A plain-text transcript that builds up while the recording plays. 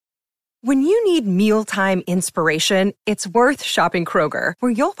When you need mealtime inspiration, it's worth shopping Kroger,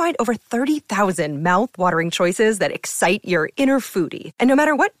 where you'll find over 30,000 mouth-watering choices that excite your inner foodie. And no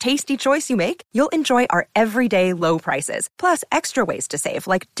matter what tasty choice you make, you'll enjoy our everyday low prices, plus extra ways to save,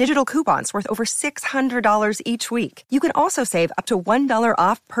 like digital coupons worth over $600 each week. You can also save up to $1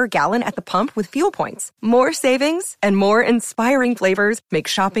 off per gallon at the pump with fuel points. More savings and more inspiring flavors make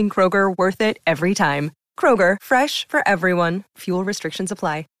shopping Kroger worth it every time. Kroger, fresh for everyone. Fuel restrictions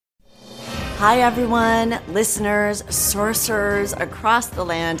apply. Hi, everyone, listeners, sorcerers across the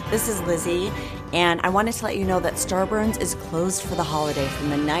land. This is Lizzie, and I wanted to let you know that Starburns is closed for the holiday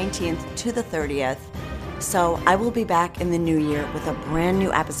from the 19th to the 30th. So I will be back in the new year with a brand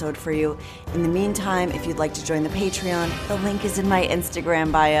new episode for you. In the meantime, if you'd like to join the Patreon, the link is in my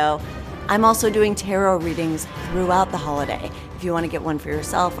Instagram bio. I'm also doing tarot readings throughout the holiday. If you want to get one for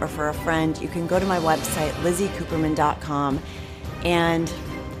yourself or for a friend, you can go to my website, LizzieCooperman.com, and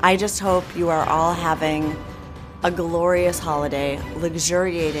I just hope you are all having a glorious holiday,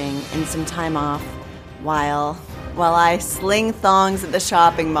 luxuriating in some time off while I sling thongs at the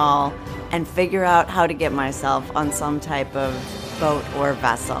shopping mall and figure out how to get myself on some type of boat or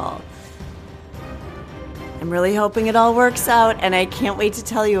vessel. I'm really hoping it all works out, and I can't wait to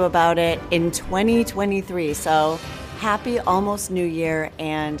tell you about it in 2023. So happy almost New Year,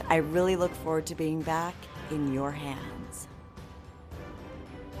 and I really look forward to being back in your hands.